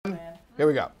Here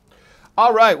we go.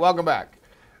 All right, welcome back.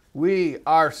 We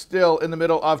are still in the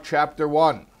middle of chapter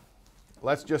 1.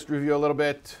 Let's just review a little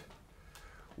bit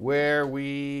where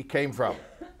we came from.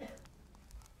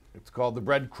 It's called the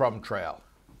breadcrumb trail.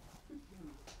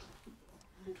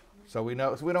 So we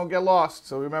know, so we don't get lost.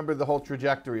 So remember the whole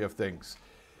trajectory of things.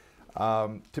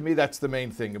 To me, that's the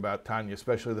main thing about Tanya,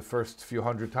 especially the first few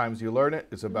hundred times you learn it.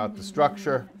 It's about the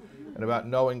structure and about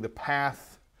knowing the path,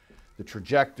 the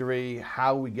trajectory,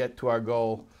 how we get to our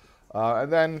goal.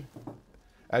 And then,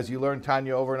 as you learn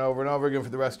Tanya over and over and over again for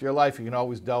the rest of your life, you can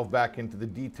always delve back into the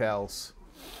details.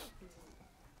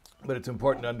 But it's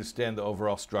important to understand the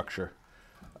overall structure,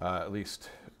 at least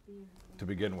to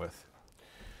begin with.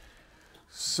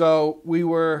 So we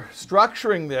were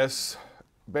structuring this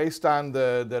based on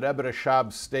the Rebbe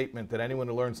Rashab's statement that anyone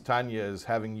who learns Tanya is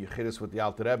having yichidus with the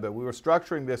Alter Rebbe. We were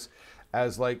structuring this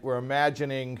as like we're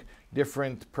imagining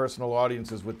different personal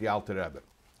audiences with the Alter Rebbe.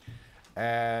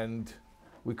 And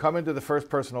we come into the first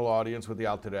personal audience with the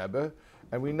Alter Rebbe,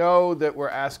 and we know that we're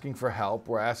asking for help,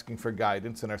 we're asking for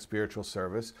guidance in our spiritual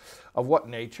service. Of what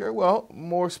nature? Well,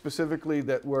 more specifically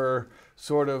that we're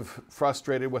sort of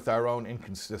frustrated with our own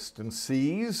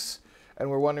inconsistencies, and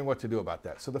we're wondering what to do about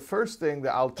that. So the first thing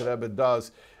the Alter Rebbe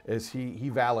does is he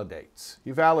validates.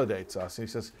 He validates us. He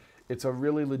says, it's a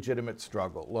really legitimate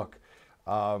struggle. Look,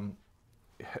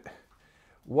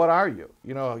 what are you?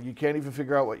 You know, you can't even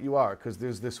figure out what you are, because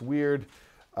there's this weird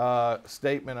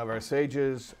statement of our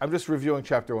sages. I'm just reviewing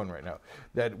chapter 1 right now.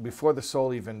 That before the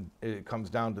soul even comes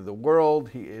down to the world,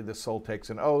 the soul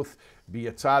takes an oath, be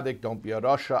a tzaddik, don't be a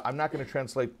rasha. I'm not going to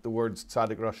translate the words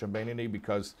tzaddik, rasha, beinoni,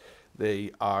 because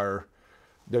their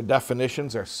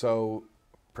definitions are so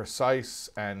precise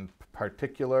and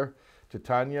particular to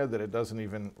Tanya that it doesn't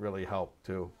even really help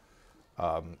to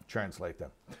translate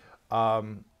them.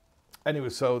 Anyway,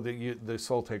 so the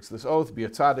soul takes this oath, be a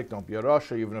tzaddik, don't be a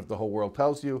rasha, even if the whole world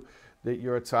tells you that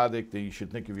you're a tzaddik, that you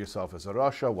should think of yourself as a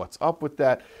rasha. What's up with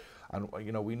that? And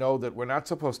you know, we know that we're not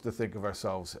supposed to think of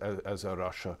ourselves as a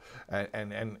rasha,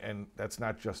 and that's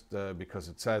not just because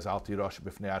it says al ti rasha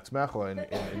b'fnei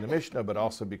atzmecha in the Mishnah, but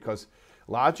also because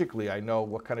logically I know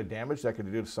what kind of damage that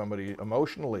could do to somebody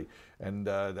emotionally, and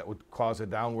that would cause a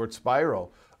downward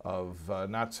spiral of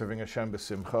not serving Hashem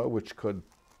b'simcha, which could,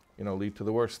 you know, lead to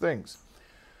the worst things.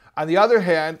 On the other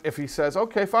hand, if he says,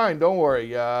 okay, fine, don't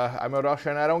worry, I'm a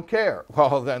rasha and I don't care,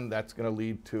 well, then that's going to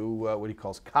lead to what he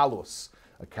calls kalus,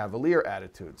 a cavalier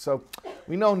attitude. So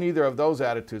we know neither of those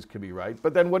attitudes can be right,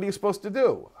 but then what are you supposed to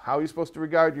do? How are you supposed to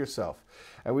regard yourself?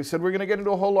 And we said we're going to get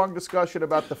into a whole long discussion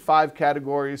about the 5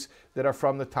 categories that are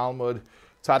from the Talmud: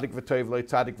 tzaddik v'tovlei,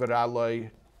 tzaddik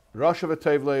v'raloi, rasha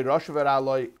v'tovlei, rasha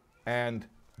v'raloi, and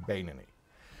beinoni.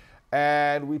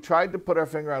 And we tried to put our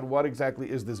finger on what exactly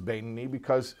is this beinoni,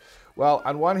 because, well,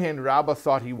 on one hand, Rabbah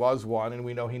thought he was one, and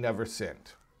we know he never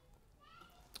sinned.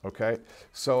 Okay?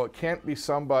 So it can't be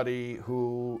somebody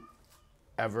who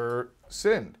ever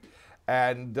sinned.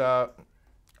 And on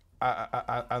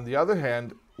the other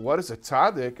hand, what is a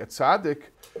tzaddik? A tzaddik,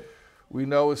 we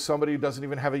know, is somebody who doesn't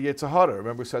even have a yetzer hara.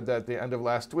 Remember we said that at the end of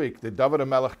last week. That David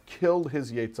HaMelech killed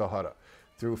his yetzer hara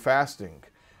through fasting.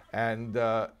 And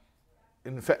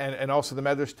also the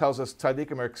Medrash tells us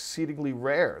tzaddikim are exceedingly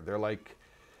rare. They're like,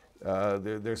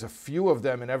 there's a few of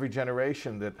them in every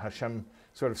generation that Hashem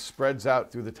sort of spreads out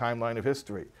through the timeline of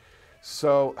history.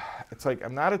 So it's like,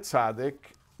 I'm not a tzaddik,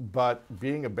 but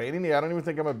being a beinoni, I don't even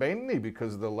think I'm a beinoni,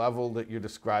 because the level that you're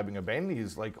describing a beinoni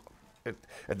is like,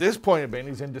 at this point, a beinoni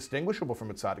is indistinguishable from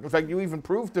a tzaddik. In fact, you even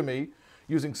proved to me,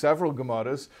 using several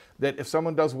gemaras, that if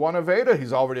someone does one aveda,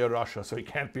 he's already a rasha, so he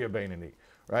can't be a beinoni,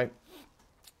 right?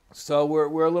 So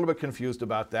we're a little bit confused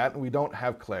about that, and we don't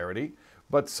have clarity,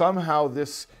 but somehow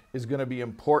this is going to be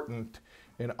important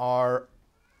in our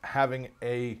having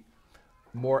a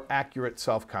more accurate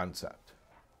self-concept.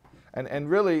 And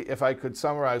really, if I could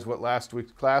summarize what last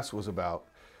week's class was about,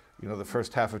 you know, the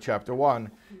first half of chapter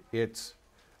 1, it's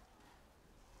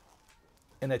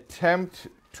an attempt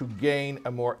to gain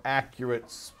a more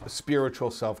accurate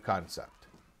spiritual self-concept.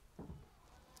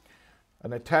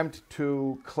 An attempt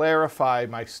to clarify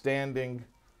my standing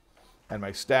and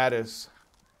my status.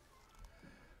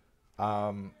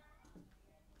 In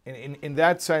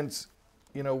that sense,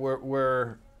 you know,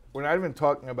 we're not even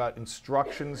talking about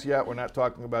instructions yet. We're not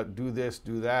talking about do this,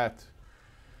 do that.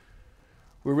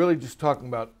 We're really just talking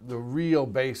about the real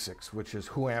basics, which is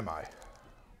who am I?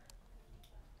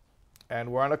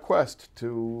 And we're on a quest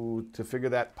to figure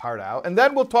that part out. And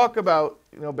then we'll talk about,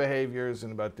 you know, behaviors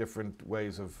and about different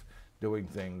ways of doing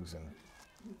things, and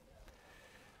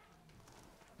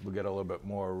we'll get a little bit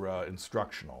more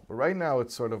instructional. But right now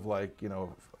it's sort of like, you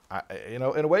know, in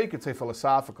a way you could say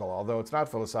philosophical, although it's not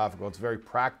philosophical, it's very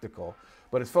practical.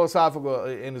 But it's philosophical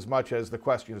in as much as the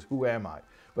question is, who am I?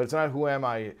 But it's not who am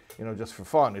I, just for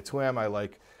fun. It's who am I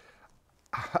like,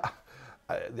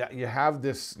 you have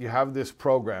this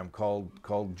program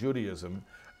called Judaism,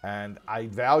 and I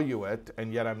value it,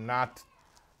 and yet I'm not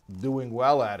doing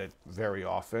well at it very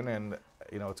often, and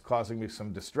it's causing me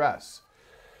some distress.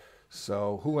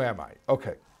 So who am I?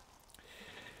 Okay.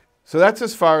 So that's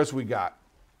as far as we got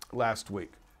last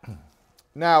week.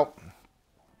 Now,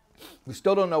 we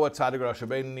still don't know what Tzaddik Rosh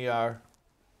Hashanah are.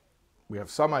 We have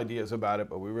some ideas about it,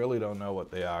 but we really don't know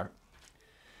what they are.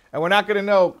 And we're not going to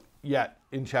know yet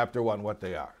in chapter 1 what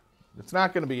they are. It's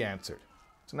not going to be answered.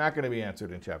 It's not going to be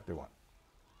answered in chapter 1.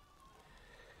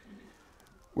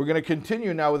 We're going to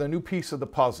continue now with a new piece of the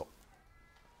puzzle.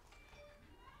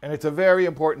 And it's a very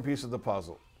important piece of the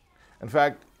puzzle. In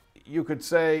fact, you could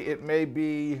say it may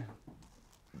be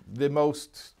the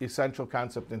most essential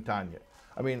concept in Tanya.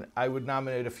 I mean, I would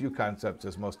nominate a few concepts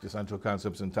as most essential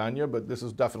concepts in Tanya, but this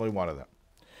is definitely one of them.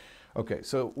 Okay,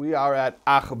 so we are at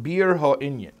Achbir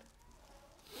Ha'inyan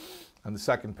on the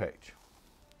second page.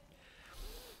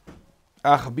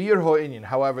 Achbir Ha'inyan,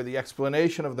 however, the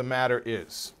explanation of the matter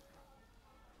is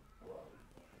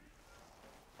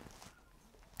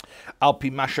Al pi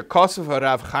ma shekosav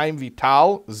harav Chaim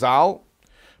Vital Zal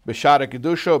b'Shara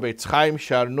Kedusha Beitz Chaim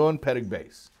Shar Nun Perik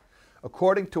Beis.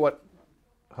 According to what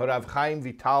Harav Chaim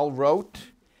Vital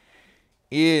wrote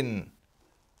in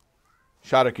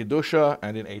Shara Kedusha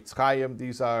and in Eitz Chaim,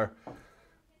 these are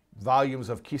volumes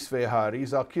of Kisvei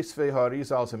HaArizal. Kisvei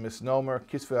HaArizal is a misnomer.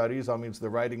 Kisvei HaArizal means the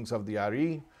writings of the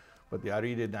Ari, but the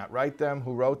Ari did not write them.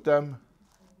 Who wrote them?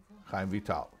 Chaim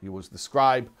Vital. He was the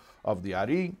scribe of the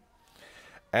Ari.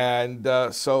 And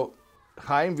so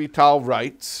Chaim Vital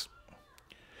writes,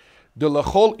 De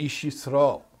lechol ish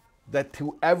Yisrael, that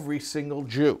to every single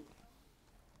Jew,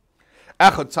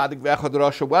 echad tzaddik ve'echad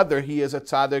rasha, whether he is a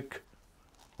tzaddik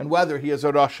and whether he is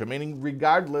a rasha, meaning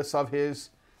regardless of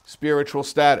his spiritual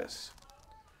status,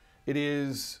 it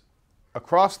is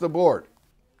across the board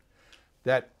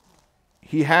that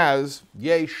he has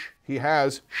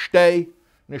shtei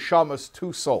neshamas,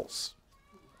 two souls.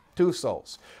 Two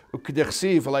souls.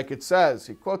 Uk'dechsiv, like it says,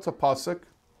 he quotes a pasuk,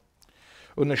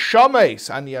 u'neshames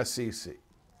ani asisi,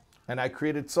 and I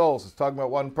created souls. It's talking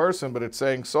about one person, but it's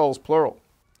saying souls, plural.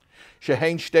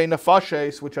 Shehein shtei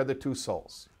nefashes, which are the two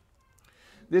souls.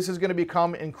 This is going to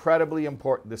become incredibly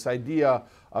important, this idea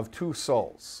of two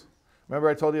souls. Remember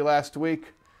I told you last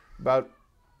week about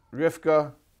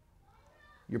Rivka,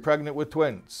 you're pregnant with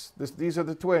twins. These are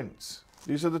the twins.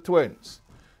 These are the twins.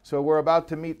 So we're about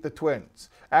to meet the twins.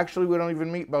 Actually, we don't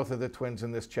even meet both of the twins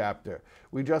in this chapter.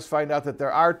 We just find out that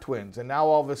there are twins, and now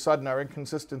all of a sudden our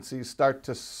inconsistencies start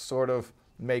to sort of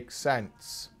make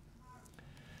sense.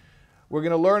 We're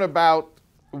going to learn about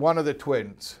one of the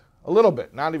twins, a little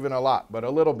bit, not even a lot, but a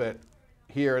little bit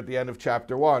here at the end of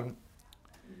chapter 1.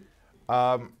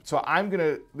 So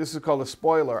this is called a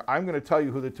spoiler, I'm going to tell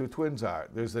you who the two twins are.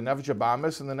 There's the Nefesh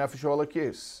Abamis and the Nefesh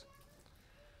Olakis.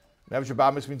 Nefesh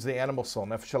Abamis means the animal soul.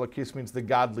 Nefesh Olakis means the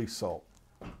godly soul.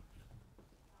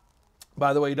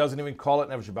 By the way, he doesn't even call it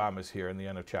Nefesh Abamis here in the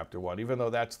end of chapter 1, even though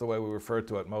that's the way we refer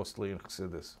to it mostly in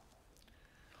Chassidus.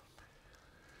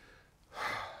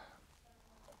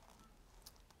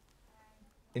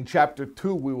 In chapter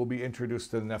 2, we will be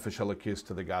introduced to the Nefesh Elokis,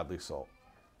 to the godly soul.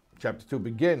 Chapter 2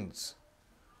 begins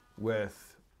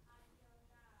with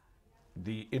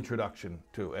the introduction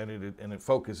to, and it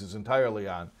focuses entirely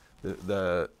on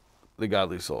the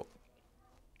godly soul.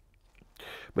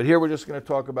 But here we're just going to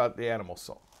talk about the animal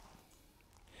soul.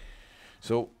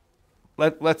 So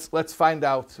let's find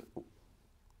out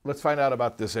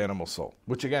about this animal soul,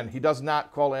 which again he does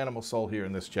not call animal soul here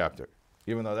in this chapter,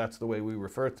 even though that's the way we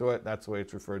refer to it. That's the way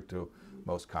it's referred to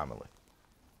most commonly.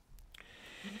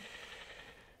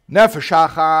 Nefesh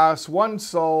achas, one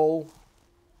soul,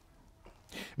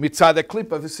 mitzad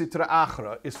klipa v'sitra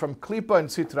achra, is from klipa and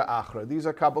sitra achra. These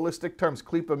are Kabbalistic terms.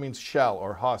 Klipa means shell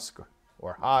or husk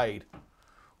or hide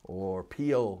or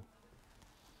peel.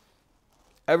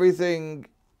 Everything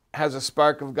has a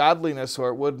spark of godliness or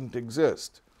it wouldn't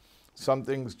exist. Some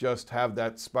things just have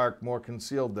that spark more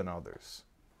concealed than others.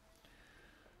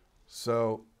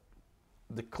 So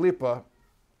the klipa,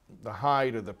 the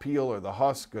hide or the peel or the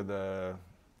husk or the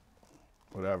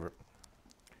whatever,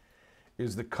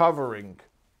 is the covering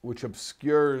which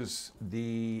obscures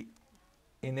the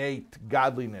innate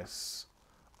godliness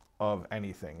of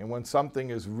anything. And when something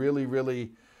is really,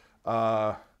 really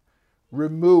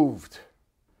removed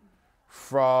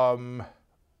from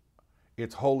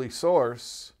its holy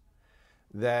source,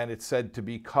 then it's said to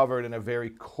be covered in a very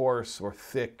coarse or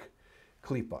thick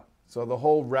klipa. So the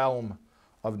whole realm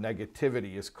of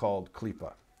negativity is called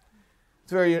klipa.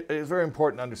 It's very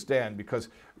important to understand, because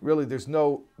really there's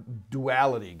no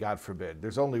duality, God forbid.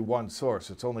 There's only one source.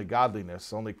 It's only godliness.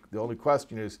 The only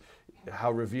question is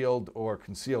how revealed or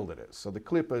concealed it is. So the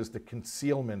klipa is the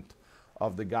concealment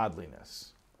of the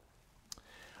godliness.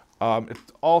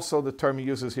 It's also the term he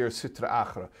uses here, sitra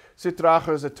achra. Sitra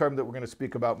achra is a term that we're going to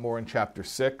speak about more in chapter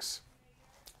 6,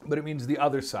 but it means the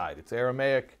other side. It's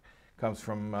Aramaic, comes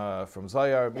from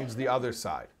Zayar. It means the other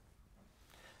side.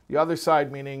 The other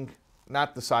side meaning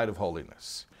not the side of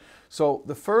holiness. So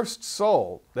the first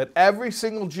soul that every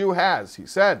single Jew has, he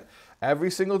said, every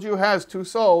single Jew has 2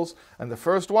 souls, and the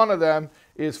first one of them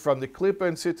is from the klipa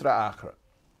and sitra achra.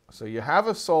 So you have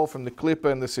a soul from the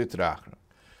klipa and the sitra achra.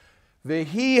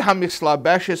 Vehi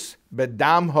hamislabeshes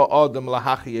bedam ha'odam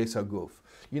lahachiyes haguf.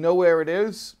 You know where it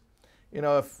is? You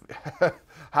know,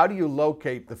 how do you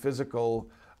locate the physical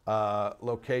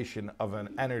location of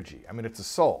an energy? I mean, it's a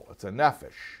soul. It's a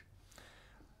nefesh.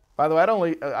 By the way,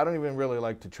 I don't even really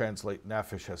like to translate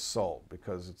nefesh as soul,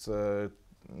 because it's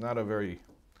not a very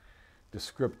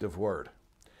descriptive word.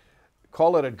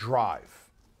 Call it a drive.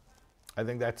 I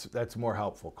think that's more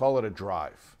helpful. Call it a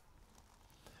drive.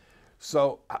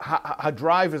 So a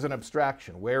drive is an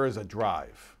abstraction. Where is a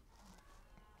drive?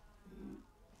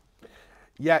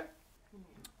 Yet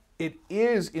it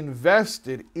is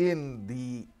invested in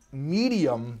the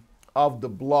medium of the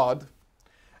blood,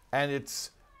 and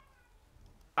its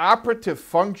operative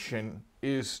function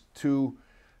is to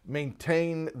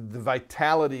maintain the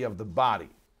vitality of the body.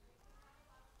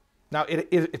 Now,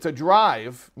 it's a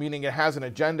drive, meaning it has an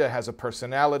agenda, it has a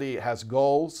personality, it has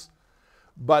goals,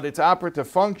 but its operative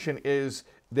function is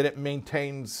that it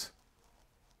maintains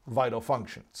vital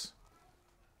functions.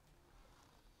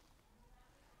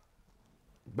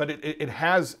 But it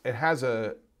has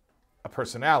a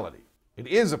personality. It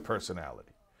is a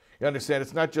personality. You understand?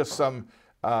 It's not just some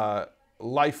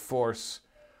life force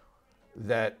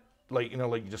that, like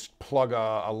you just plug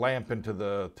a lamp into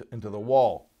the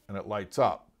wall and it lights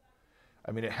up.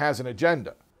 I mean, it has an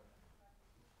agenda.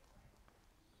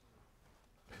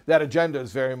 That agenda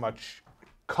is very much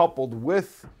coupled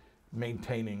with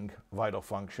maintaining vital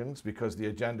functions, because the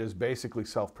agenda is basically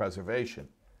self-preservation.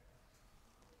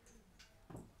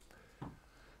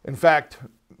 In fact,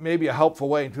 maybe a helpful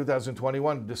way in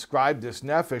 2021 to describe this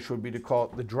nefesh would be to call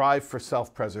it the drive for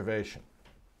self-preservation.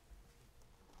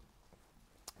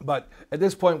 But at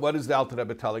this point, what is the Alter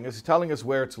Rebbe telling us? He's telling us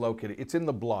where it's located. It's in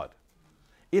the blood.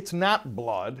 It's not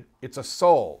blood, it's a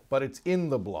soul, but it's in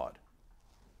the blood.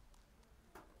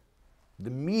 The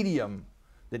medium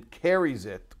that carries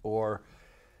it or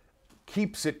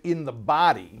keeps it in the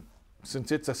body,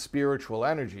 since it's a spiritual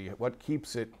energy, what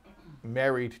keeps it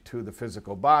married to the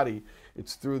physical body,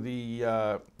 it's through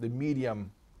the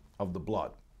medium of the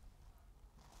blood.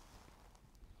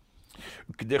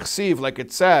 Like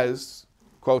it says,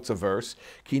 quotes a verse,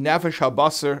 Ki nefesh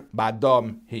habasar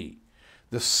b'adam hi.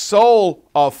 The soul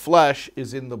of flesh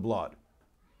is in the blood.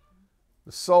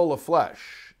 The soul of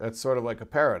flesh, that's sort of like a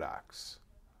paradox.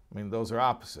 I mean, those are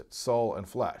opposites, soul and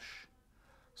flesh.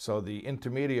 So the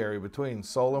intermediary between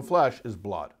soul and flesh is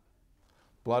blood.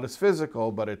 Blood is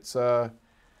physical, but it's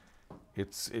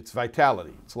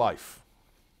vitality, it's life.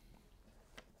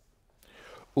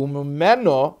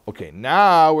 Umumeno, okay,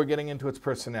 now we're getting into its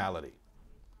personality.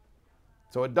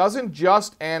 So it doesn't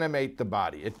just animate the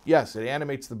body. Yes, it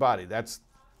animates the body. That's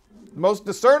the most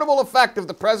discernible effect of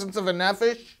the presence of a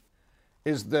nefesh,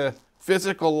 is the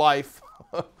physical life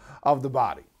of the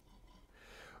body.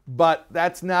 But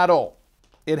that's not all.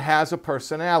 It has a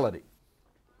personality.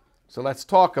 So let's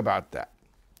talk about that.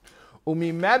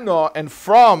 Umimeno, and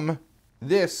from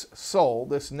this soul,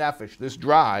 this nefesh, this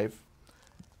drive,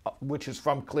 which is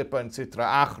from klipa and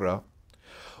sitra achra,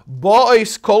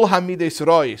 bo'is kol hamides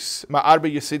rois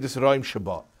ma'arbe yesidis roim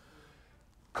shaba.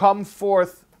 Come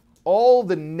forth all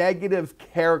the negative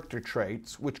character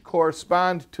traits which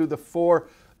correspond to the 4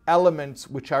 elements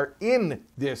which are in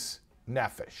this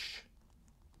nefesh.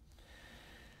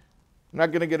 I'm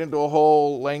not going to get into a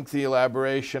whole lengthy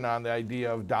elaboration on the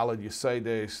idea of Daled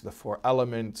Yeseides, the 4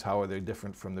 elements, how are they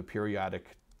different from the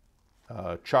periodic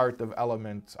chart of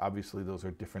elements. Obviously, those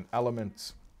are different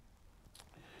elements.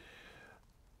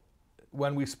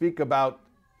 When we speak about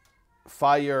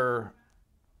fire,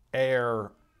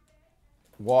 air,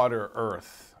 water,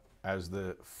 earth as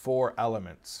the 4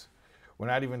 elements, we're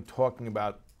not even talking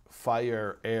about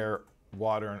fire, air,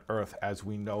 water, and earth as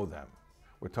we know them.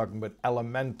 We're talking about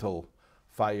elemental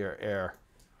fire, air,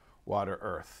 water,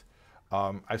 earth.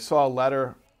 I saw a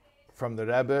letter from the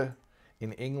Rebbe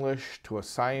in English to a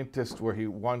scientist where he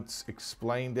once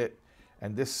explained it,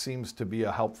 and this seems to be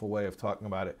a helpful way of talking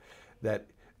about it, that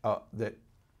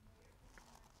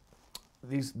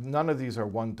none of these are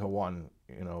one-to-one,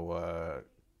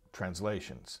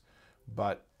 translations,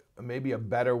 but maybe a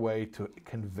better way to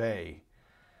convey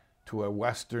to a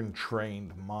Western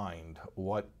trained mind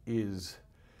what is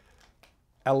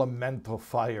elemental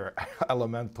fire,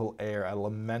 elemental air,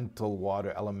 elemental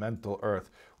water, elemental earth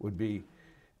would be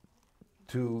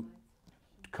to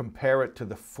compare it to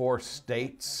the 4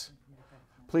 states.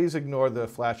 Please ignore the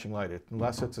flashing light.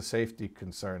 Unless it's a safety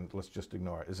concern, let's just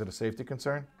ignore it. Is it a safety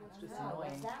concern? Just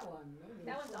annoying. That one.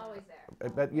 That one's always there.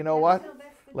 But you know what?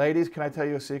 Ladies, can I tell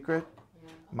you a secret?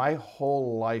 My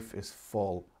whole life is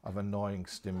full of annoying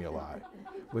stimuli,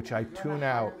 which I tune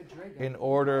out in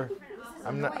order.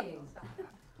 I'm not.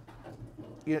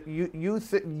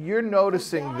 You're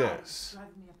noticing this.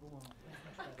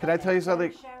 Can I tell you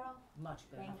something? Much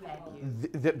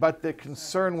better. But the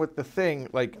concern with the thing,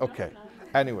 okay.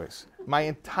 Anyways, my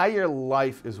entire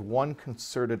life is one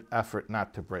concerted effort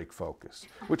not to break focus,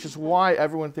 which is why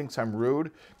everyone thinks I'm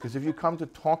rude, because if you come to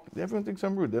talk, everyone thinks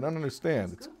I'm rude. They don't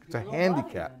understand. It's a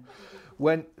handicap.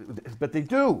 But they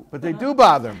do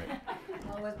bother me.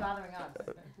 Well, it was bothering us.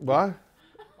 What?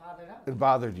 Bothered us. It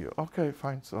bothered you. Okay,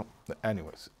 fine. So,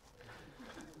 anyways.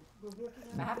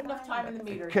 I have enough time in the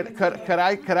meter.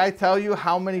 Could I tell you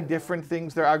how many different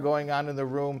things there are going on in the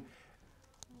room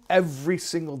every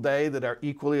single day that are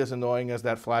equally as annoying as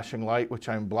that flashing light, which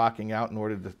I'm blocking out in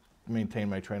order to maintain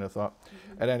my train of thought?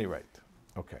 At any rate,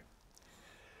 okay.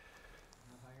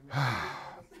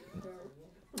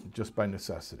 Just by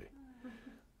necessity.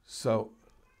 So,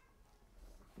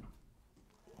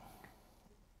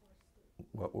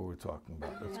 what were we talking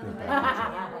about? Let's get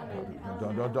back into it.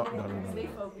 No. Stay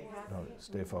focused. No,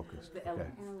 stay focused. The Okay.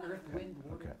 elements, earth, wind,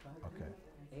 water, Okay.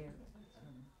 air.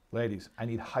 Ladies, I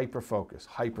need hyper focus.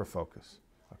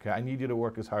 Okay, I need you to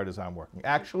work as hard as I'm working.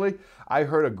 Actually, I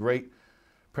heard a great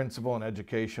principle in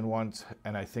education once,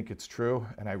 and I think it's true,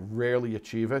 and I rarely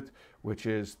achieve it, which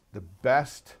is the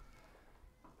best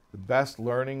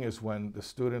learning is when the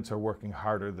students are working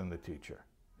harder than the teacher.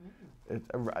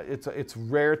 It's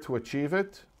rare to achieve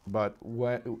it, but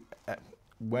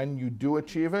when you do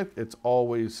achieve it, it's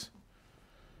always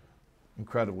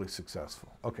incredibly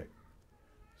successful. Okay,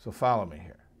 so follow me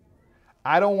here.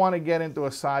 I don't want to get into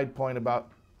a side point about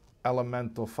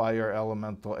elemental fire,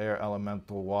 elemental air,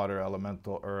 elemental water,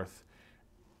 elemental earth.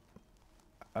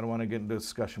 I don't want to get into a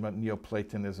discussion about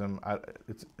Neoplatonism.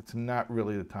 It's not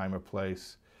really the time or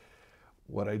place.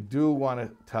 What I do want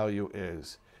to tell you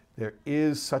is there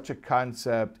is such a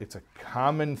concept. It's a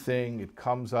common thing. It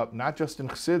comes up not just in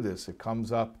Chassidus. It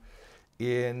comes up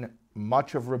in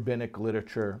much of rabbinic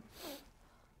literature.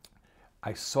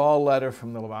 I saw a letter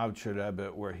from the Lubavitcher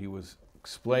Rebbe where he was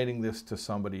explaining this to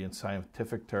somebody in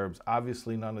scientific terms.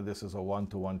 Obviously, none of this is a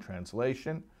one-to-one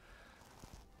translation,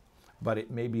 but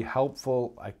it may be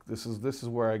helpful. This is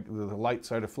where the light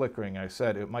started flickering. I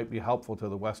said it might be helpful to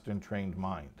the Western trained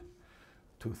mind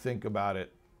to think about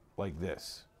it like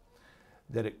this,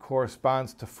 that it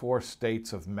corresponds to 4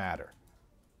 states of matter,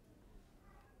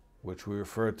 which we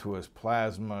refer to as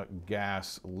plasma,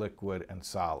 gas, liquid, and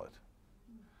solid.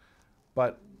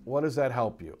 But what does that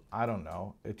help you? I don't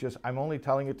know. I'm only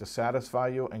telling it to satisfy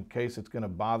you in case it's going to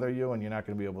bother you and you're not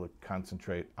going to be able to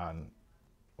concentrate on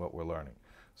what we're learning.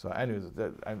 So anyways,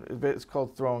 it's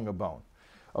called throwing a bone.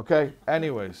 Okay?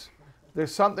 Anyways,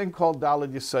 there's something called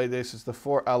Daled Yesodis. It's the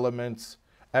 4 elements.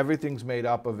 Everything's made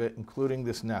up of it, including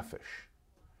this nefesh.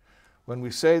 When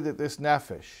we say that this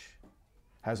nefesh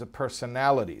has a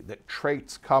personality, that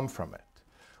traits come from it,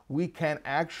 we can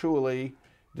actually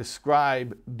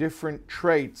describe different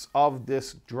traits of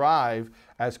this drive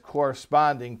as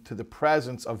corresponding to the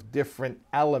presence of different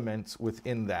elements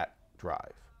within that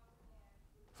drive.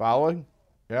 Following?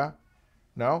 Yeah?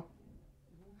 No?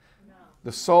 No.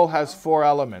 The soul has 4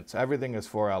 elements. Everything has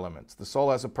 4 elements. The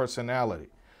soul has a personality.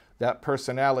 That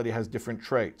personality has different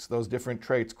traits. Those different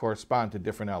traits correspond to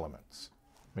different elements.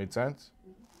 Made sense?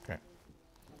 Okay.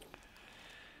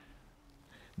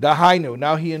 Dahainu,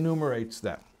 now he enumerates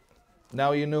them.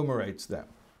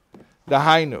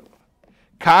 Dahainu.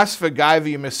 Kas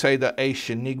v'gaivi meseda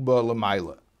eshe nigba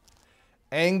l'mayla.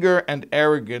 Anger and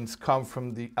arrogance come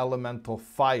from the elemental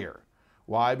fire.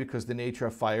 Why? Because the nature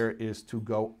of fire is to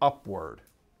go upward.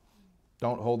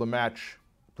 Don't hold a match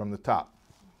from the top.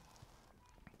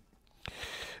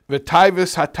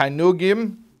 V'taivus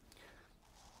hatainugim,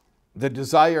 the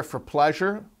desire for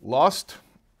pleasure, lust,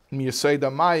 miyaseda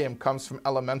mayim, comes from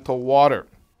elemental water.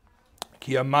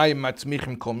 Ki hamayim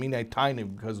matzmichim kol minei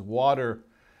tainim, because water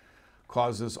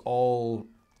causes all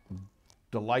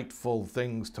delightful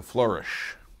things to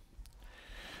flourish.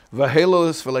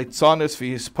 Vahelos v'leitzonis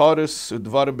v'hisporus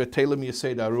udvarim betelim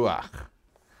yesed haruach.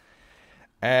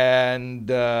 And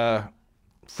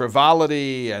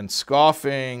frivolity and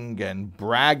scoffing and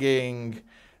bragging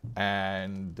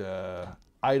and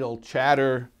idle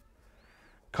chatter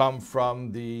come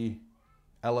from the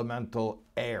elemental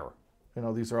air. You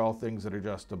know, these are all things that are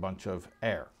just a bunch of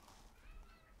air.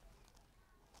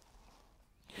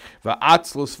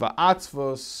 Va'atzlus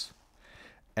va'atzvus,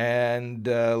 and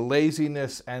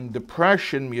laziness and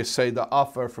depression, you say the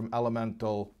offer from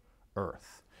elemental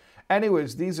earth.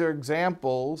 Anyways, these are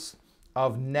examples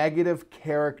of negative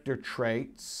character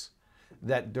traits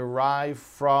that derive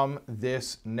from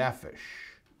this nefesh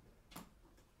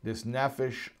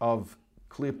of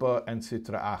klipa and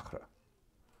sitra achra.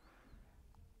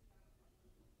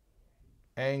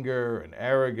 Anger and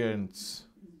arrogance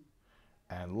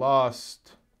and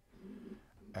lust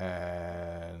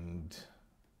and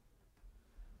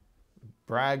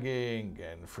bragging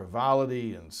and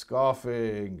frivolity and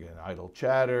scoffing and idle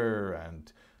chatter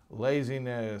and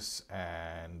laziness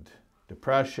and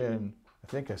depression. I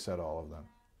think I said all of them.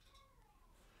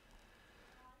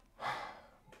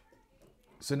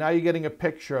 So now you're getting a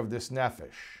picture of this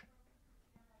nefesh.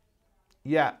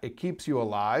 Yeah, it keeps you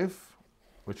alive,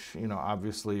 which, you know,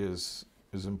 obviously is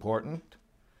important,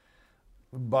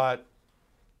 but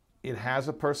it has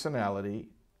a personality,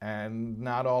 and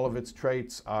not all of its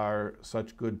traits are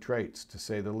such good traits, to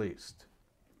say the least.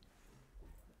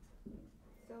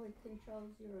 So it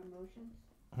controls your emotions?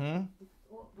 It's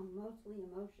mostly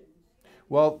emotions.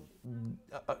 Well,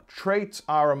 traits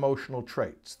are emotional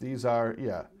traits. These are,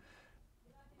 yeah.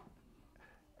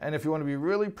 And if you want to be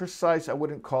really precise, I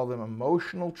wouldn't call them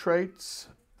emotional traits,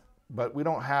 but we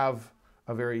don't have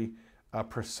a very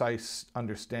precise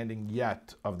understanding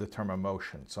yet of the term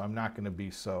emotion. So I'm not going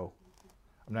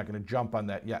to jump on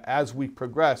that yet. As we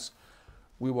progress,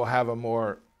 we will have a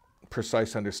more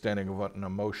precise understanding of what an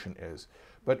emotion is.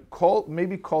 But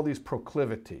maybe call these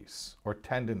proclivities or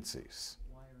tendencies.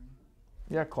 Wiring.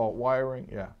 Yeah, call it wiring,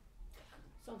 yeah.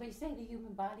 So they say the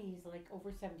human body is like over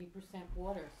 70%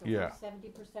 water, so Yeah.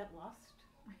 70% lust?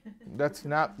 That's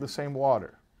not the same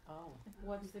water. Oh,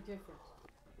 what's the difference?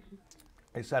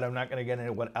 I said I'm not going to get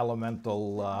into what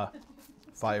elemental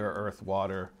fire, earth,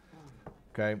 water.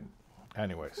 Okay?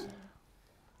 Anyways.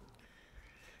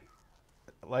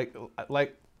 Like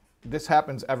this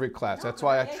happens every class. That's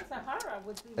why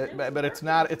but it's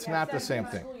not the same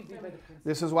thing.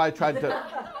 This is why I tried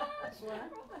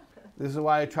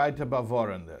to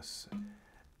bavor on this.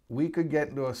 We could get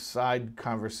into a side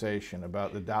conversation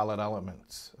about the Dalet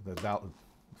elements, the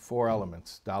four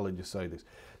elements, Dalet Yesodis.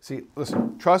 See,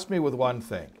 listen, trust me with one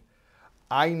thing.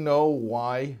 I know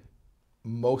why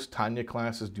most Tanya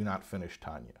classes do not finish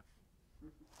Tanya.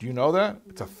 Do you know that?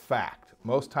 It's a fact.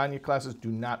 Most Tanya classes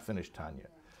do not finish Tanya.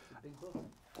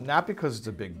 Not because it's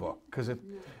a big book.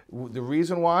 The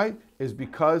reason why is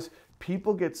because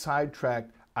people get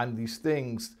sidetracked on these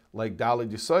things like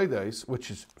Dalet Yesodis, which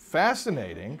is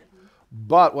fascinating,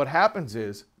 but what happens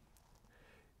is,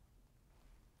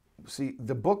 see,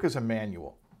 the book is a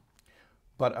manual.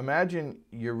 But imagine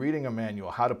you're reading a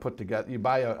manual, how to put together, you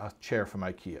buy a chair from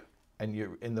IKEA, and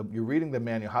you're reading the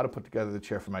manual, how to put together the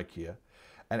chair from IKEA,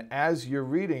 and as you're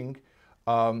reading,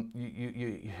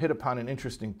 you hit upon an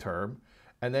interesting term,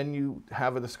 and then you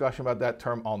have a discussion about that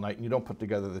term all night, and you don't put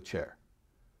together the chair.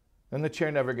 Then the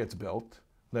chair never gets built,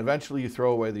 and eventually you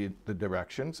throw away the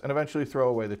directions, and eventually throw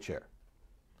away the chair.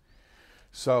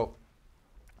 So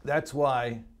that's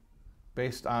why,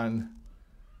 based on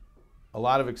a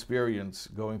lot of experience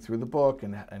going through the book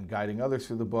and guiding others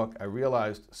through the book, I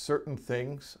realized certain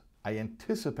things I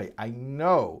anticipate, I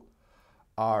know,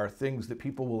 are things that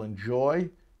people will enjoy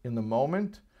in the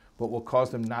moment, but will cause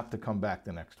them not to come back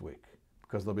the next week.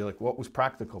 Because they'll be like, what was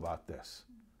practical about this?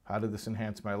 How did this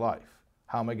enhance my life?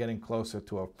 How am I getting closer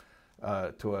to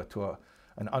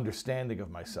an understanding of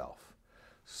myself?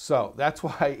 So that's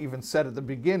why I even said at the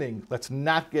beginning, let's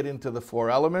not get into the four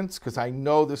elements, because I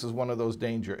know this is one of those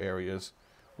danger areas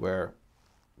where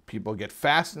people get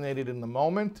fascinated in the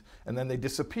moment and then they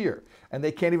disappear and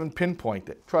they can't even pinpoint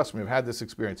it. Trust me, I've had this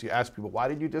experience. You ask people, why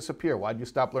did you disappear? Why did you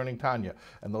stop learning Tanya?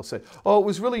 And they'll say, oh, it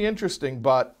was really interesting,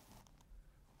 but,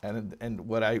 and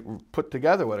what I put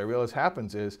together, what I realize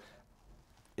happens is,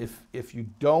 if you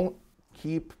don't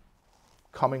keep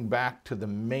coming back to the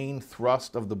main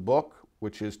thrust of the book,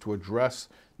 which is to address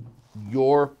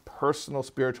your personal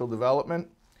spiritual development,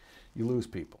 you lose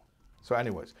people. So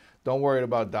anyways, don't worry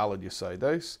about Dalet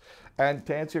Yesodis. And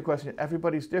to answer your question,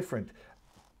 everybody's different.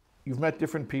 You've met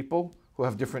different people who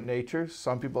have different natures.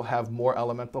 Some people have more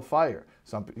elemental fire.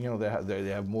 Some, they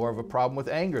have more of a problem with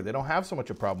anger. They don't have so much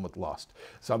a problem with lust.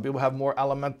 Some people have more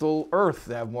elemental earth.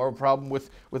 They have more of a problem with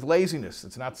laziness.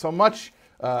 It's not so much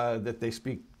that they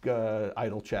speak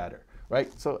idle chatter,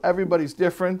 right? So everybody's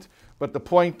different, but the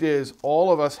point is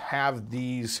all of us have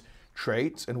these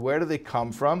traits, and where do they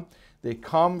come from? They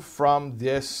come from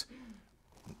this,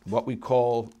 what we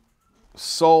call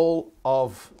soul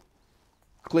of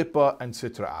Klippa and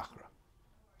Sitra Achra.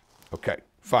 Okay,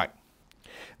 fine.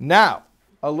 Now,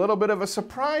 a little bit of a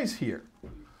surprise here.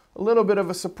 A little bit of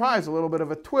a surprise, a little bit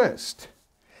of a twist.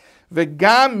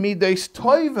 Vegam mides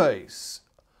toives,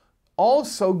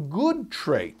 also good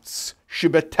traits,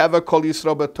 shibeteva kol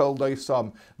Yisrael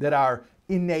betoldoisam, that are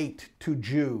innate to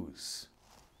Jews.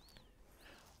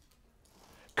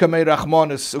 Kamei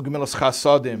rachmanis ugemilas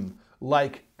chasadim,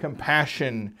 like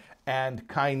compassion and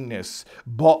kindness,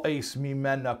 bo'es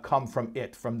mimena, come from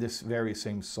it, from this very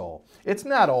same soul. It's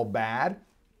not all bad.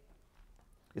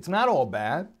 It's not all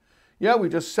bad. Yeah, we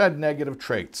just said negative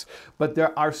traits, but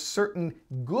there are certain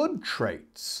good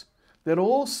traits that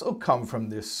also come from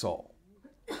this soul.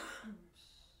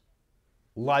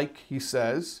 Like, he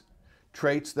says,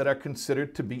 traits that are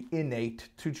considered to be innate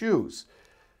to Jews.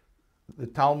 The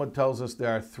Talmud tells us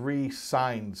there are 3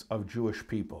 signs of Jewish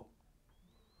people.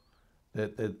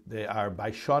 That they are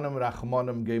baishonim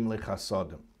rachmonim geim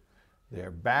lechasodim. They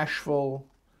are bashful,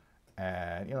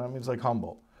 and it means like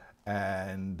humble,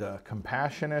 and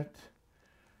compassionate,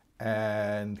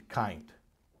 and kind.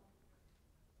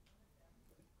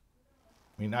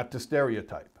 I mean, not to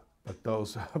stereotype, but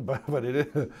those, but it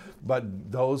is,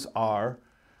 but those are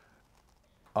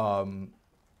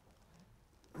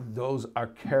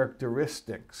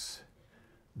characteristics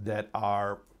that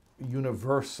are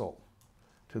universal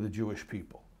to the Jewish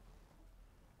people.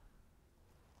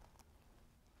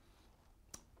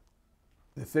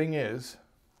 The thing is,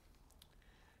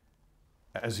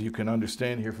 as you can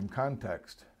understand here from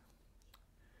context,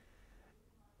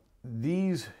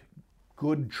 these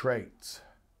good traits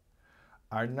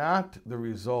are not the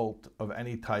result of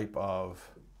any type of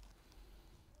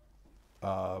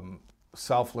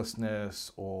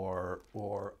selflessness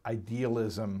or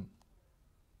idealism.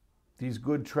 These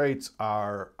good traits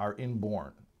are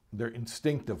inborn. They're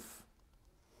instinctive.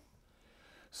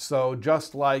 So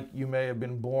just like you may have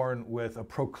been born with a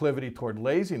proclivity toward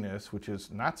laziness, which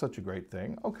is not such a great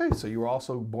thing, okay, so you were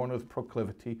also born with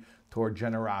proclivity toward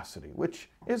generosity, which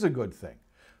is a good thing.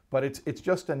 But it's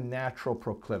just a natural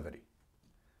proclivity.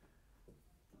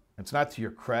 It's not to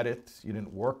your credit. You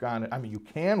didn't work on it. I mean, you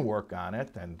can work on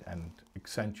it and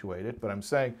accentuate it, but I'm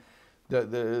saying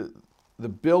the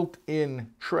built-in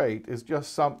trait is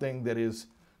just something that is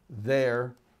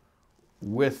there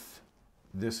with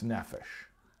this nefesh.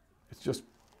 It's just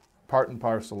part and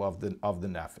parcel of the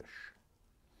nefesh.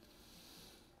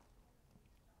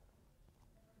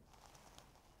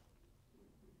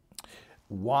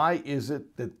 Why is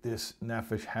it that this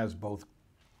nefesh has both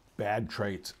bad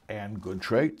traits and good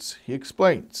traits? He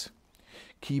explains.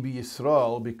 Ki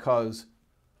b'Yisrael, because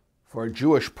for a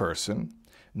Jewish person,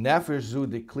 nefesh zu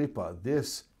de klippa,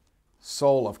 this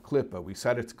soul of klippa, we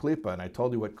said it's klippa, and I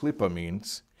told you what klippa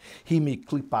means. He mi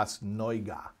klippas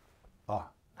noiga.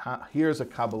 Here's a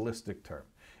Kabbalistic term.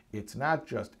 It's not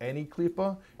just any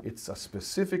klippa, it's a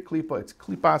specific klippa, it's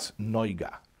klippas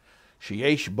noiga.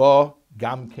 Sheyesh ba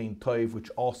gam kein toiv, which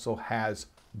also has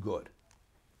good.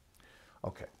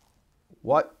 Okay,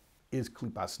 what is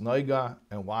klippas noiga,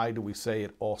 and why do we say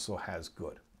it also has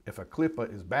good? If a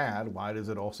klippa is bad, why does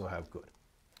it also have good?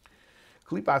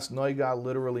 Klippas noiga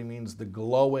literally means the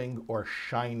glowing or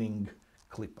shining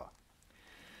klippa.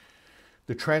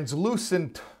 The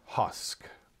translucent husk.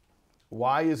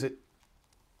 Why is it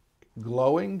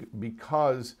glowing?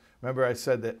 Because, remember I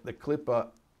said that the klippa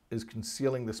is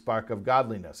concealing the spark of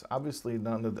godliness. Obviously,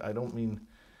 I don't mean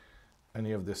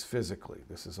any of this physically.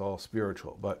 This is all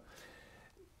spiritual. But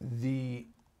the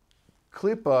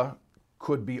klippa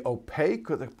could be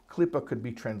opaque, or the klippa could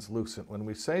be translucent. When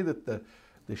we say that the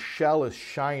shell is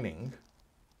shining,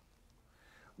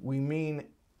 we mean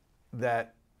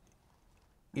that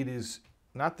it is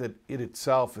not that it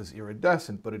itself is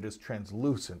iridescent, but it is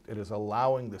translucent. It is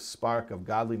allowing the spark of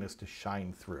godliness to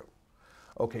shine through.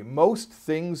 Okay, most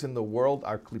things in the world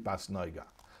are klippas noiga,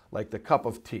 like the cup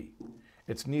of tea.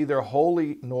 It's neither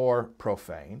holy nor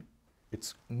profane.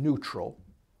 It's neutral.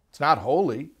 It's not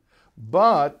holy,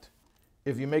 but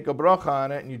if you make a bracha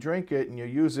on it and you drink it and you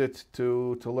use it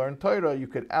to learn Torah, you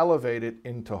could elevate it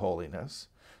into holiness.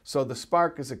 So the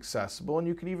spark is accessible, and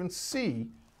you can even see,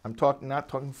 not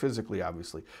talking physically,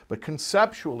 obviously, but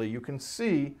conceptually, you can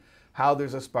see how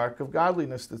there's a spark of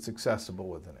godliness that's accessible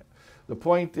within it. The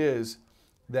point is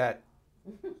that,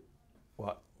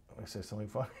 what? Did I say something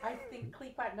funny? I think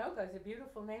Klipat Noga is a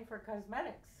beautiful name for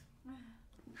cosmetics.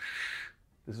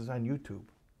 This is on YouTube.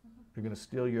 You're going to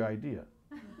steal your idea.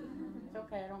 It's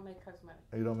okay, I don't make cosmetics.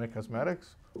 You don't make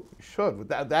cosmetics? You should. With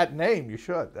that name, you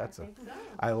should.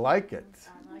 I like it.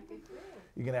 I like it too.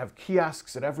 You're going to have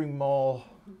kiosks at every mall.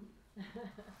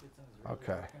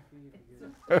 Okay.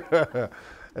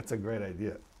 That's a great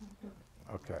idea.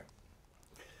 Okay.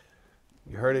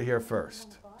 You heard it here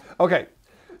first. Okay.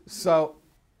 So,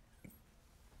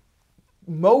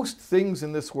 most things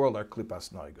in this world are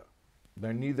klipas noiga.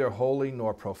 They're neither holy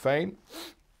nor profane.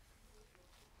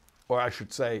 Or I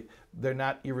should say, they're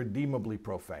not irredeemably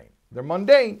profane. They're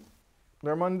mundane.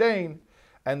 They're mundane.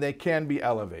 And they can be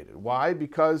elevated. Why?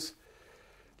 Because,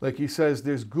 like he says,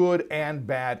 there's good and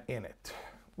bad in it.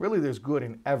 Really, there's good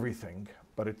in everything,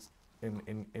 but it's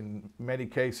in many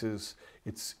cases,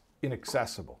 it's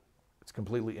inaccessible. It's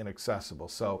completely inaccessible.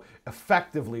 So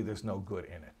effectively, there's no good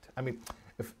in it. I mean,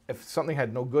 if something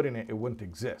had no good in it, it wouldn't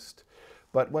exist.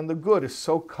 But when the good is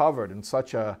so covered in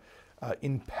such a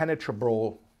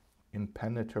impenetrable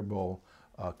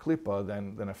klipa,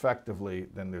 then effectively,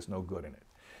 then there's no good in it.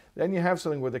 Then you have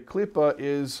something where the klipa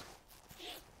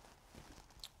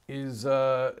is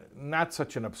not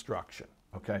such an obstruction.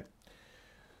 Okay,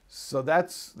 so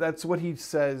that's what he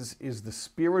says is the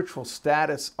spiritual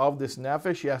status of this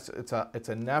nefesh. Yes, it's a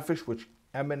nefesh which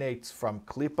emanates from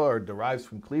klipa or derives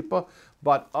from klipa,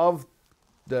 but of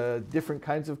the different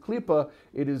kinds of klipa,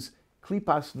 it is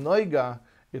klipas noiga.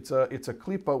 It's a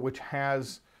klipa which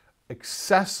has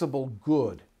accessible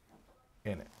good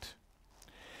in it,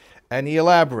 and he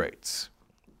elaborates.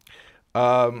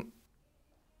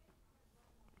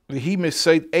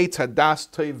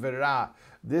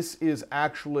 This is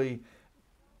actually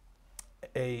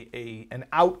an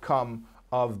outcome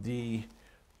of the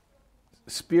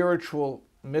spiritual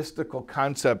mystical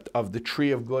concept of the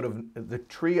tree of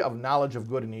knowledge of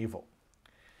good and evil.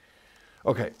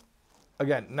 Okay,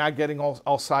 again, not getting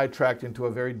all sidetracked into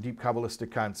a very deep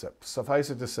Kabbalistic concept. Suffice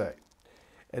it to say,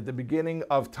 at the beginning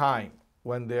of time,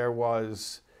 when there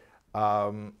was,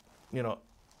 Adam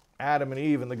and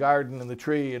Eve in the garden and the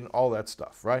tree and all that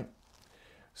stuff, right?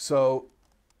 So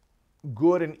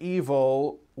good and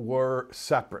evil were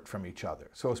separate from each other.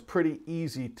 So it's pretty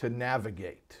easy to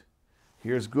navigate.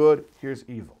 Here's good, here's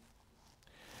evil.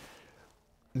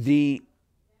 The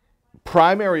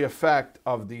primary effect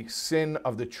of the sin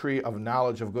of the tree of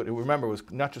knowledge of good, remember, it was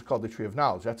not just called the tree of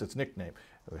knowledge, that's its nickname,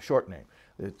 a short name.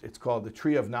 It's called the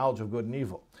tree of knowledge of good and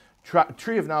evil.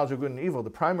 Tree of knowledge of good and evil,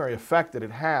 the primary effect that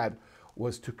it had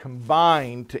was to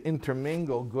combine, to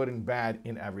intermingle good and bad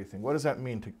in everything. What does that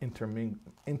mean, to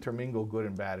intermingle good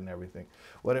and bad in everything?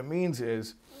 What it means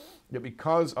is that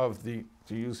because of to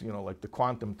use, like the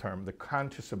quantum term, the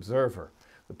conscious observer,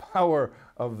 the power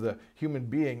of the human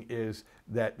being is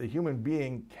that the human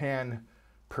being can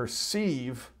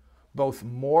perceive both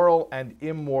moral and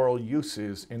immoral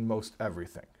uses in most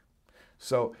everything.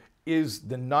 So is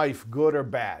the knife good or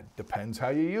bad? Depends how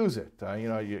you use it.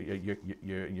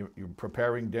 You're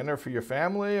preparing dinner for your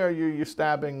family, or you're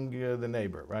stabbing the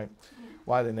neighbor, right?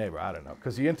 Why the neighbor? I don't know.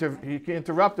 Because he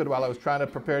interrupted while I was trying to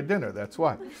prepare dinner. That's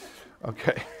why.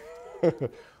 Okay.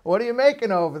 What are you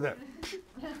making over there?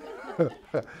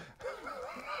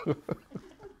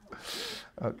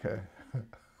 Okay.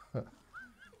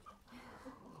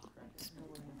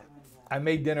 I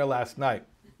made dinner last night.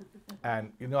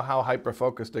 And you know how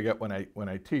hyper-focused I get when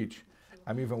I teach?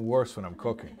 I'm even worse when I'm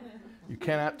cooking. You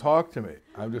cannot talk to me.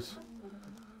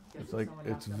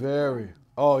 It's very,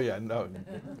 oh yeah, no.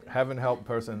 Heaven help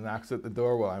person knocks at the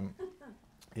door while I'm,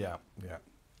 yeah.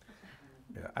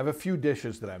 I have a few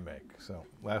dishes that I make. So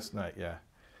last night, yeah.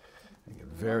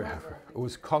 It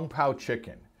was Kung Pao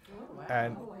chicken.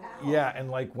 And yeah, and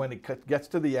like when it gets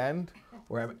to the end,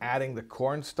 where I'm adding the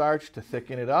cornstarch to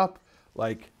thicken it up,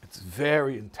 like it's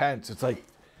very intense. It's like,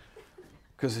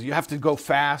 because you have to go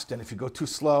fast, and if you go too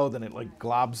slow, then it like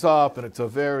globs up, and it's a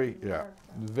very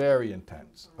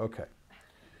intense. Okay.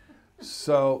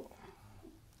 So,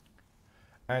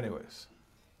 anyways,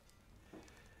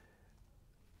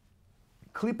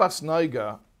 klipas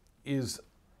noiga is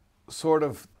sort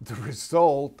of the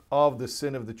result of the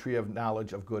sin of the tree of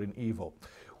knowledge of good and evil,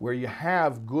 where you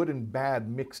have good and bad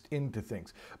mixed into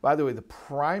things. By the way, the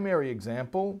primary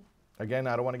example, again,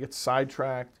 I don't want to get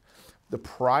sidetracked, the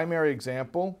primary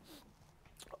example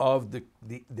of the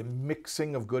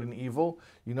mixing of good and evil,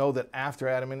 you know that after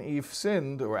Adam and Eve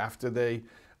sinned, or after they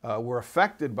were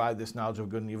affected by this knowledge of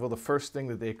good and evil, the first thing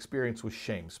that they experienced was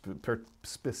shame,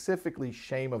 specifically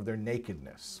shame of their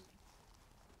nakedness.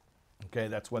 Okay,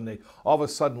 that's when they all of a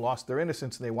sudden lost their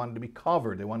innocence and they wanted to be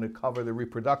covered. They wanted to cover their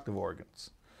reproductive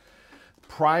organs.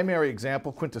 Primary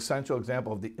example, quintessential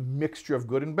example of the mixture of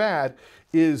good and bad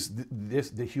is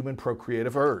the human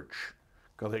procreative urge.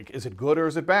 Is it good or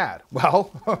is it bad?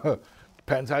 Well,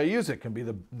 depends how you use it. It can be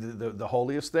the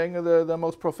holiest thing or the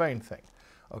most profane thing.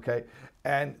 Okay,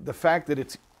 and the fact that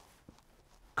it's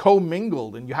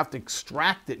commingled and you have to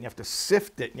extract it and you have to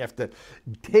sift it and you have to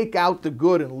take out the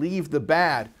good and leave the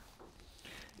bad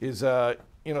is,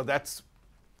 that's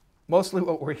mostly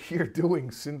what we're here doing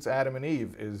since Adam and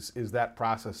Eve is that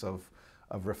process of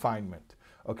refinement.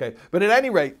 Okay, but at any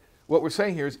rate, what we're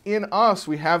saying here is in us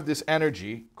we have this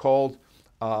energy called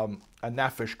a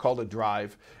nefesh, called a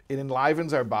drive. It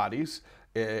enlivens our bodies.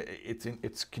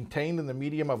 It's contained in the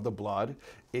medium of the blood.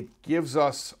 It gives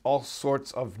us all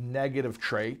sorts of negative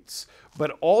traits,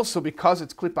 but also because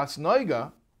it's klipas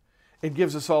noiga, it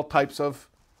gives us all types of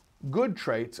good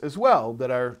traits as well that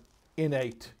are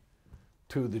innate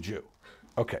to the Jew.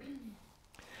 Okay.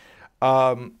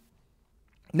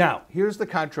 Now, here's the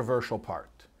controversial part.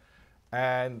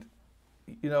 And,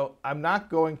 I'm not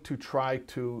going to try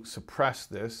to suppress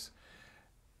this.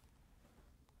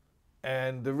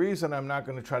 And the reason I'm not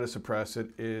going to try to suppress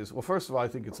it is, well, first of all, I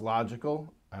think it's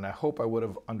logical, and I hope I would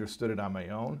have understood it on my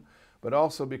own, but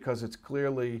also because it's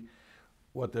clearly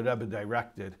what the Rebbe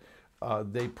directed.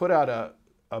 They put out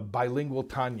a bilingual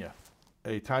Tanya,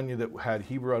 a Tanya that had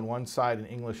Hebrew on one side and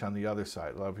English on the other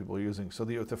side. A lot of people are using. So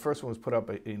the first one was put up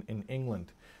in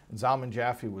England. And Zalman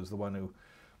Jaffe was the one who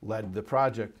led the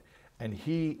project, and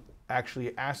he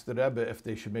actually asked the Rebbe if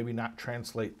they should maybe not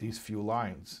translate these few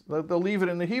lines. They'll leave it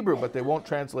in the Hebrew, but they won't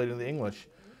translate it in the English.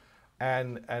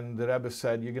 And the Rebbe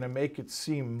said, you're going to make it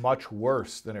seem much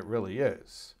worse than it really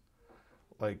is.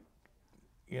 Like,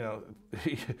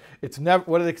 it's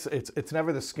never it's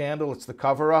never the scandal, it's the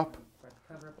cover-up.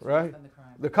 Right?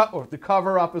 The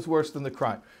cover-up is worse than the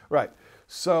crime. Right.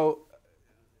 So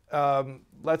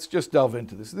let's just delve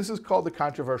into this. This is called the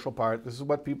controversial part. This is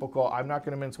what people call, I'm not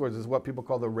going to mince words, this is what people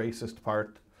call the racist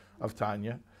part of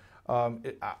Tanya.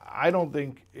 I don't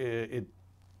think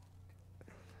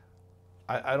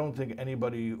I don't think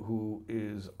anybody who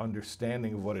is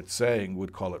understanding of what it's saying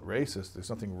would call it racist. There's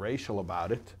nothing racial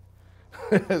about it.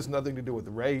 It has nothing to do with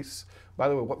race. By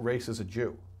the way, what race is a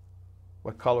Jew?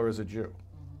 What color is a Jew?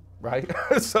 Right?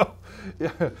 So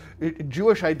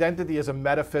Jewish identity is a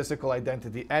metaphysical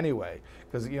identity anyway,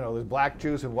 because there's black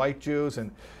Jews and white Jews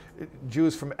and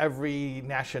Jews from every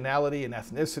nationality and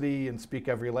ethnicity and speak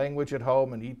every language at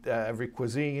home and eat every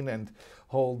cuisine and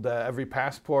hold every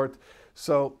passport.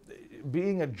 So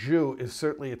being a Jew is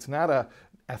certainly, it's not a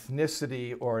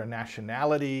ethnicity or a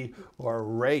nationality or a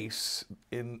race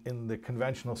in the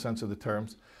conventional sense of the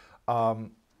terms.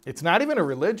 It's not even a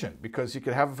religion, because you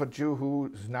could have a Jew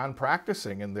who's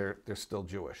non-practicing and they're still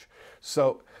Jewish.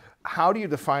 So how do you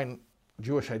define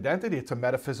Jewish identity? It's a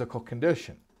metaphysical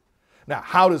condition. Now,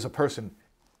 how does a person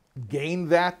gain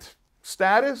that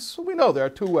status? We know there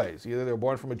are two ways. Either they're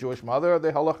born from a Jewish mother or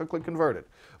they're halachically converted.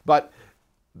 But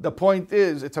the point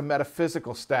is, it's a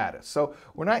metaphysical status. So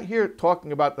we're not here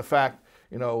talking about the fact,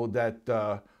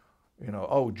 that,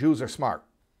 Jews are smart.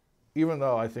 Even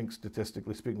though I think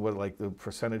statistically speaking, what the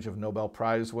percentage of Nobel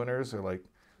Prize winners are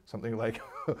something like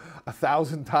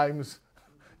 1,000 times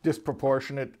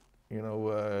disproportionate,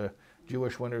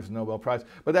 Jewish winners of Nobel Prize.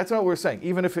 But that's not what we're saying.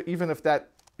 Even if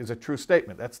that is a true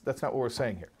statement, that's not what we're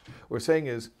saying here. What we're saying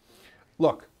is,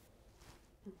 look,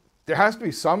 there has to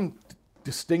be some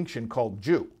distinction called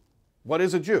Jew. What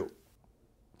is a Jew?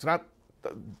 It's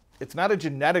not a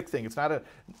genetic thing. It's not an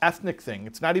ethnic thing.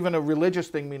 It's not even a religious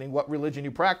thing, meaning what religion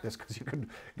you practice, because you could,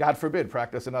 God forbid,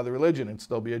 practice another religion and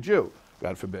still be a Jew,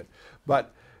 God forbid.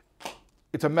 But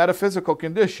it's a metaphysical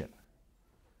condition.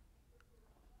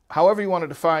 However you want to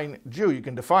define Jew, you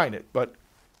can define it, but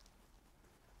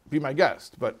be my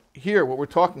guest. But here, what we're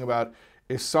talking about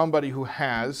is somebody who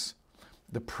has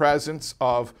the presence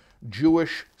of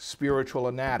Jewish spiritual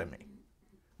anatomy,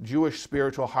 Jewish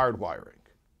spiritual hardwiring.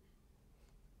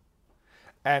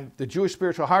 And the Jewish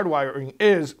spiritual hardwiring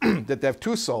is that they have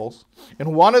two souls,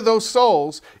 and one of those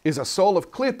souls is a soul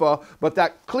of klippa, but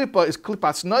that klippa is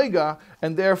klippas noiga,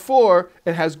 and therefore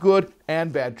it has good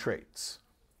and bad traits.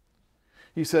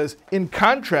 He says, in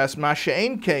contrast,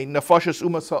 masha'en kein nefashos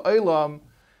umas ha'olam,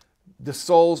 the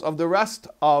souls of the rest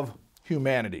of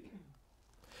humanity.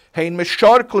 Hein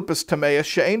mishar klippas tameas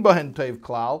she'en bahen teiv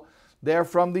klal, they're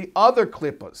from the other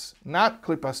klippas, not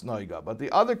klippas noiga, but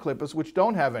the other klippas which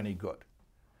don't have any good.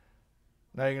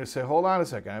 Now you're going to say, hold on a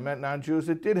second, I meant non-Jews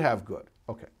that did have good.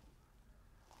 Okay,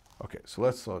 so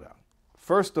let's slow down.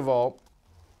 First of all,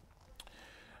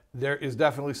 there is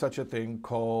definitely such a thing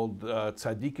called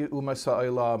tzadike umas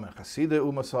ha'olam and chaside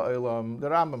umas ha'olam. The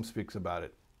Rambam speaks about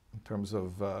it in terms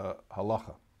of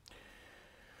halacha.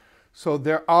 So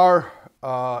there are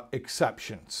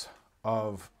exceptions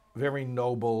of very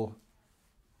noble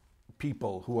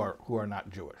people who are not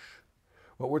Jewish.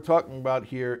 What we're talking about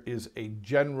here is a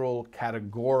general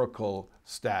categorical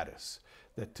status,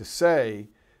 that to say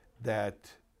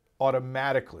that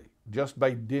automatically, just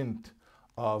by dint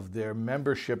of their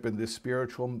membership in this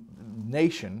spiritual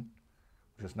nation,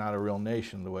 which is not a real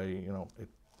nation the way,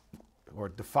 or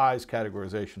it defies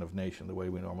categorization of nation the way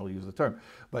we normally use the term,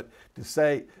 but to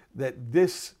say that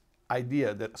this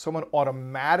idea that someone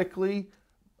automatically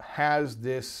has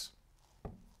this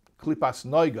klipas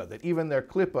noiga, that even their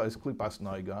klipa is klipas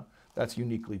noiga, that's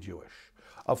uniquely Jewish.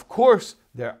 Of course,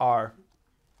 there are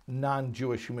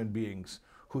non-Jewish human beings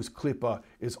whose klipa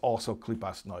is also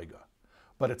klipas noiga,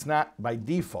 but it's not by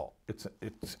default. It's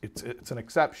an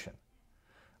exception.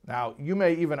 Now, you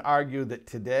may even argue that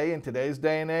today, in today's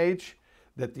day and age,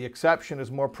 that the exception is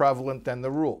more prevalent than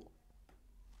the rule.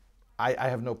 I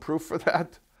have no proof for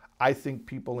that. I think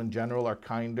people in general are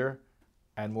kinder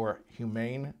and more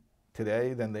humane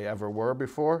today than they ever were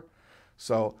before.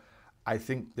 So I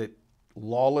think that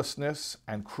lawlessness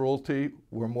and cruelty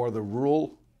were more the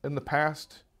rule in the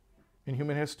past in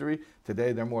human history.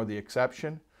 Today they're more the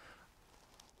exception.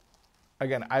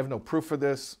 Again, I have no proof for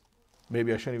this.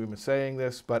 Maybe I shouldn't even be saying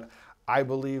this, but I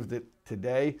believe that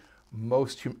today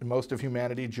most of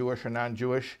humanity, Jewish or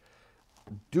non-Jewish,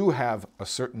 do have a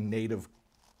certain native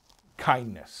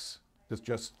kindness that's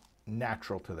just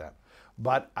natural to them.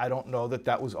 But I don't know that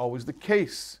that was always the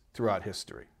case throughout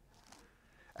history.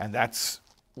 And that's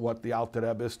what the Alter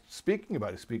Rebbe is speaking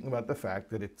about. He's speaking about the fact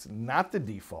that it's not the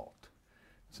default.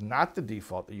 It's not the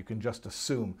default that you can just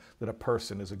assume that a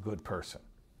person is a good person.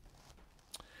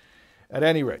 At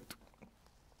any rate,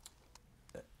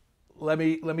 let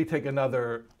me take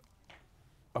another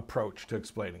approach to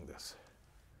explaining this.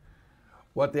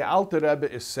 What the Alter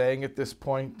Rebbe is saying at this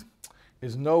point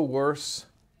is no worse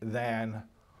than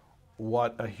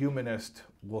what a humanist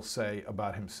will say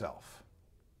about himself.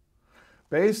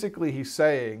 Basically, he's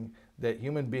saying that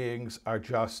human beings are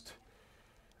just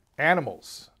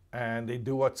animals and they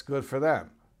do what's good for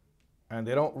them. And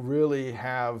they don't really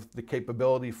have the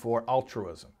capability for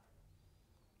altruism.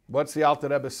 What's the Alter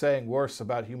Rebbe saying worse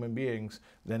about human beings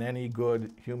than any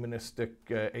good humanistic,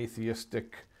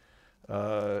 atheistic,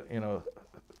 than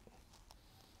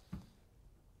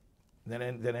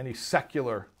any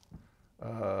secular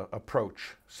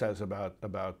approach says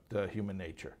about human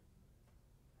nature?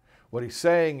 What he's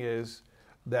saying is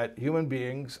that human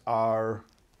beings are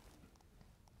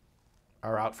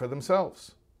out for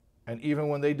themselves. And even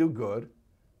when they do good,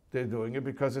 they're doing it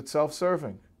because it's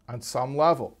self-serving on some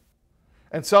level.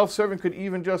 And self-serving could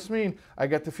even just mean I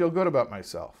get to feel good about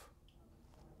myself.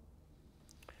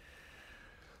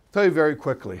 I'll tell you very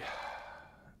quickly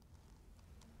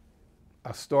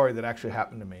a story that actually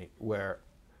happened to me where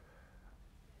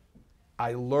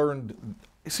I learned.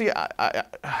 See,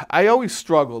 I always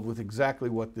struggled with exactly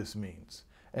what this means.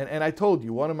 And I told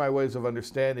you, one of my ways of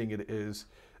understanding it is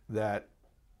that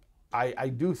I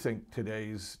do think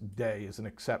today's day is an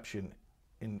exception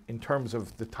in terms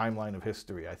of the timeline of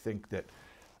history. I think that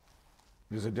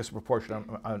there's a disproportionate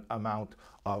amount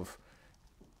of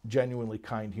genuinely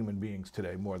kind human beings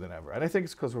today more than ever. And I think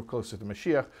it's because we're closer to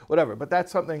Mashiach, whatever. But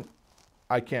that's something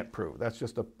I can't prove. That's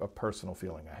just a personal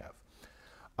feeling I have.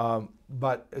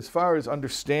 But as far as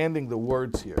understanding the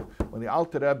words here, when the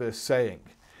Alter Rebbe is saying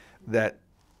that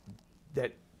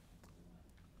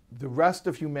the rest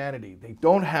of humanity, they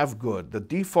don't have good, the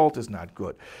default is not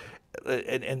good.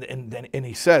 And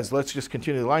he says, let's just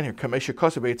continue the line here.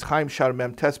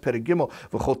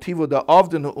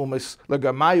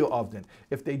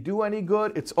 If they do any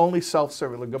good, it's only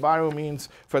self-serving. Legamaru means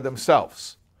for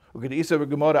themselves. Or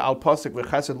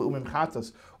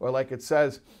like it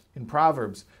says in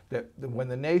Proverbs, that when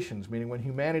the nations, meaning when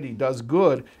humanity does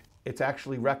good, it's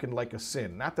actually reckoned like a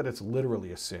sin. Not that it's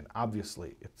literally a sin.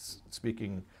 Obviously, it's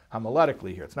speaking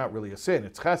homiletically here. It's not really a sin.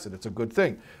 It's chesed. It's a good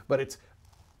thing. But it's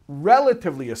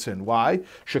relatively a sin. Why?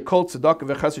 Because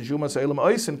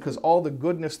all the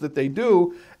goodness that they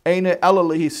do,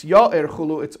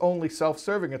 it's only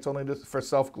self-serving. It's only for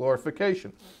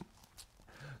self-glorification.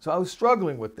 So I was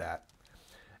struggling with that.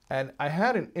 And I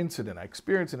had an incident. I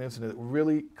experienced an incident that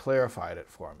really clarified it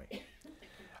for me.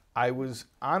 I was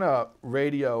on a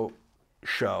radio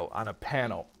show, on a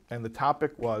panel, and the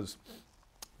topic was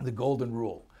the Golden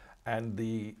Rule. And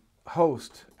the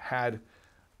host had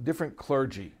different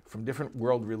clergy from different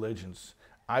world religions.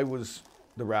 I was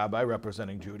the rabbi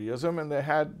representing Judaism, and they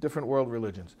had different world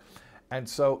religions. And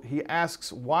so he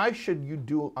asks, why should you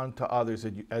do unto others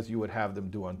as you would have them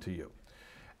do unto you?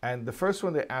 And the first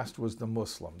one they asked was the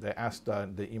Muslim. They asked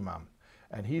the Imam.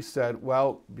 And he said,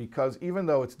 well, because even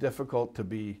though it's difficult to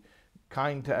be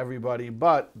kind to everybody,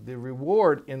 but the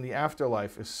reward in the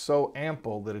afterlife is so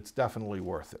ample that it's definitely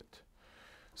worth it.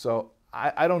 So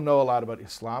I don't know a lot about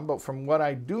Islam, but from what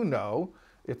I do know,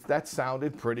 that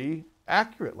sounded pretty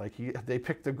accurate. Like they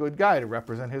picked a good guy to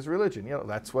represent his religion.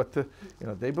 That's what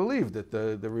they believe, that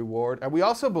the reward, and we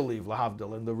also believe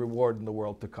lahavdil in the reward in the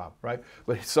world to come, right?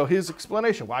 But so his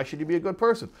explanation, why should you be a good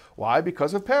person? Why?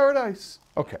 Because of paradise.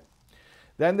 Okay.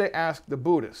 Then they asked the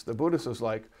Buddhist. The Buddhist was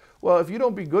like, well, if you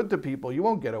don't be good to people, you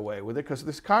won't get away with it because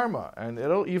there's karma and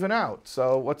it'll even out.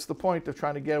 So what's the point of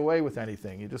trying to get away with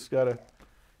anything? You just gotta,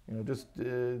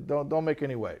 don't make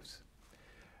any waves.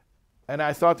 And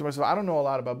I thought to myself, I don't know a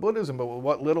lot about Buddhism, but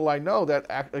what little I know,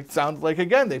 it sounds like,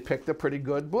 again, they picked a pretty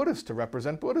good Buddhist to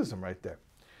represent Buddhism right there.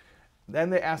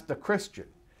 Then they asked a Christian.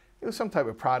 He was some type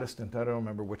of Protestant, I don't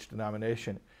remember which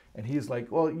denomination. And he's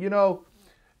like, well,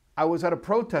 I was at a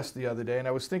protest the other day and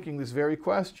I was thinking this very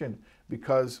question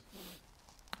because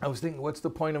I was thinking, what's the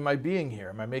point of my being here?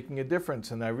 Am I making a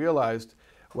difference? And I realized,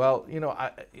 well,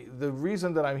 the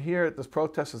reason that I'm here at this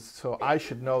protest is so I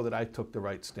should know that I took the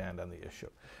right stand on the issue.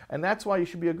 And that's why you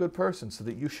should be a good person, so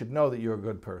that you should know that you're a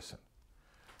good person.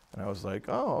 And I was like,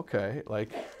 oh, okay.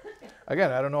 Like,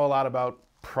 again, I don't know a lot about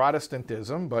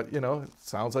Protestantism, but, it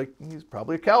sounds like he's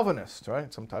probably a Calvinist,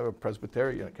 right? Some type of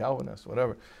Presbyterian, a Calvinist,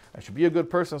 whatever. I should be a good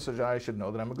person, so I should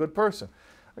know that I'm a good person.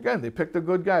 Again, they picked a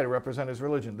good guy to represent his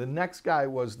religion. The next guy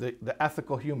was the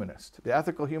ethical humanist. The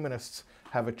ethical humanists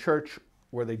have a church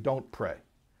where they don't pray.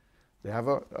 They have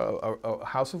a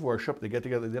house of worship. They get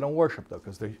together. They don't worship, though,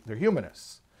 because they're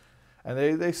humanists. And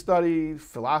they study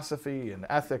philosophy and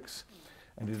ethics,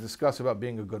 and they discuss about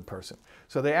being a good person.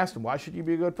 So they asked him, why should you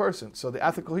be a good person? So the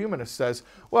ethical humanist says,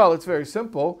 well, it's very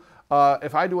simple.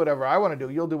 If I do whatever I want to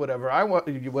do, you'll do whatever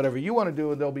you want to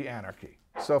do, and there'll be anarchy.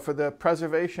 So for the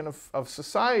preservation of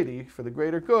society, for the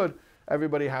greater good,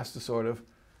 everybody has to sort of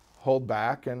hold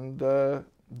back and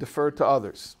defer to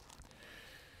others.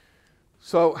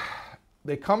 So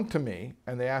they come to me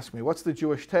and they ask me, what's the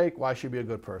Jewish take? Why should you be a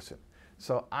good person?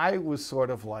 So I was sort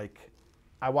of like,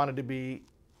 I wanted to be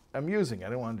amusing. I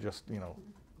didn't want to just,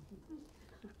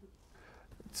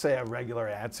 say a regular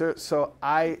answer. So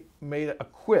I made a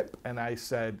quip and I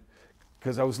said,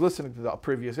 because I was listening to the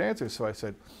previous answers, so I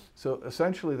said, so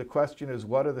essentially the question is,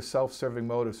 what are the self-serving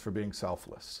motives for being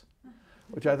selfless?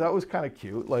 Which I thought was kind of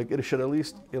cute. Like, it should at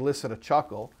least elicit a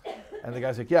chuckle. And the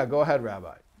guy's like, yeah, go ahead,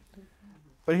 Rabbi.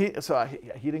 But he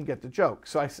didn't get the joke.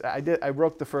 So I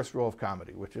broke the first rule of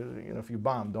comedy, which is, if you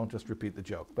bomb, don't just repeat the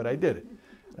joke. But I did it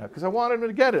because I wanted him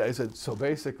to get it. I said, so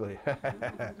basically,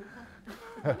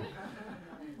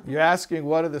 you're asking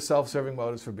what are the self-serving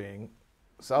motives for being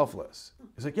selfless?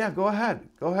 He's like, yeah, go ahead,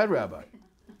 Rabbi.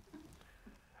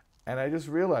 And I just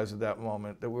realized at that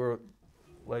moment that we were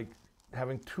like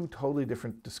having two totally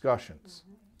different discussions.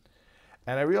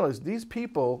 And I realized these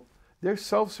people, their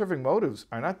self-serving motives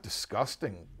are not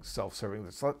disgusting self-serving.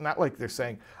 It's not like they're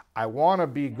saying, I want to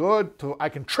be good, I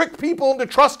can trick people into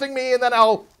trusting me and then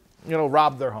I'll,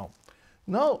 rob their home.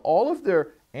 No, all of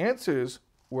their answers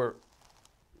were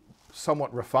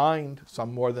somewhat refined,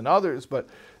 some more than others, but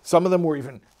some of them were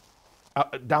even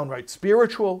downright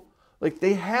spiritual. Like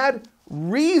they had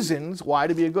reasons why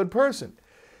to be a good person.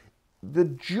 The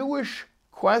Jewish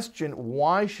question,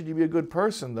 why should you be a good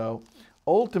person, though,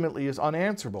 ultimately is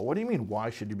unanswerable. What do you mean, why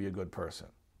should you be a good person?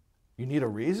 You need a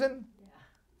reason? Yeah.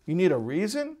 You need a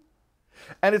reason?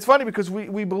 And it's funny because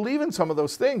we believe in some of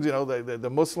those things. The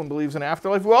Muslim believes in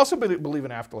afterlife. We also believe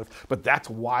in afterlife. But that's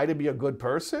why to be a good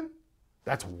person?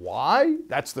 That's why?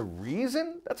 That's the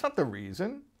reason? That's not the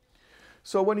reason.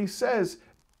 So when he says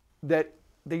that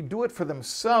they do it for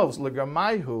themselves,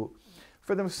 legamaihu,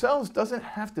 for themselves doesn't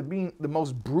have to be the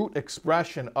most brute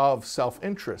expression of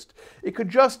self-interest. It could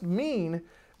just mean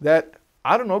that,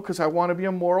 I don't know, because I want to be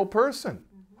a moral person.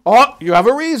 Mm-hmm. Oh, you have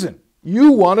a reason.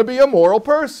 You want to be a moral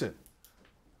person.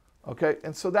 Okay,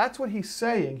 and so that's what he's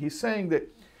saying. He's saying that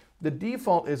the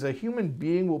default is a human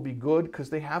being will be good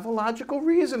because they have a logical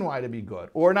reason why to be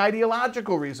good, or an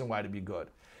ideological reason why to be good.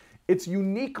 It's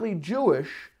uniquely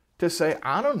Jewish to say,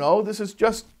 I don't know, this is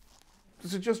just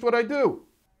what I do.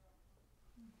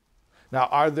 Now,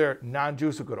 are there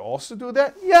non-Jews who could also do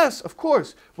that? Yes, of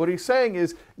course. What he's saying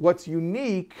is what's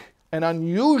unique and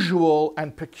unusual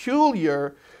and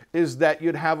peculiar is that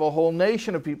you'd have a whole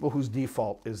nation of people whose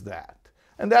default is that.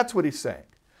 And that's what he's saying.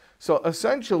 So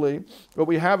essentially, what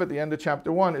we have at the end of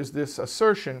chapter 1 is this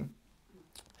assertion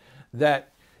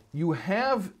that you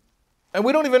have, and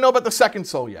we don't even know about the second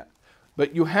soul yet,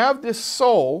 but you have this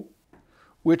soul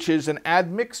which is an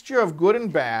admixture of good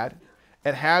and bad.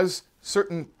 It has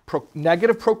certain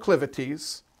negative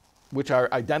proclivities, which are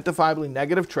identifiably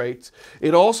negative traits.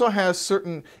 It also has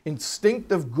certain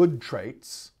instinctive good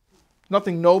traits.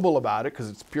 Nothing noble about it because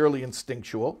it's purely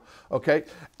instinctual, okay?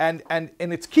 And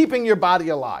it's keeping your body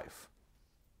alive.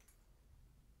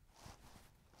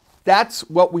 That's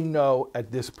what we know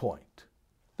at this point.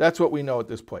 That's what we know at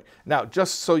this point. Now,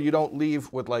 just so you don't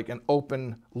leave with like an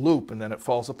open loop and then it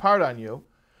falls apart on you,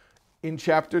 in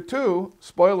chapter 2,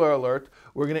 spoiler alert,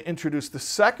 we're going to introduce the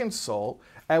second soul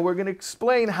and we're going to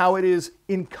explain how it is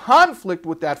in conflict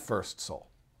with that first soul.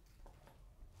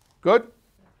 Good?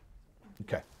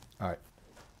 Okay. All right.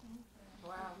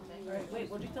 Wow. Wait,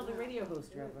 what did you tell the radio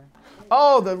host, Rabbi?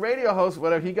 Oh, the radio host,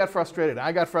 whatever, he got frustrated.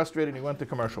 I got frustrated and he went to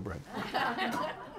commercial break.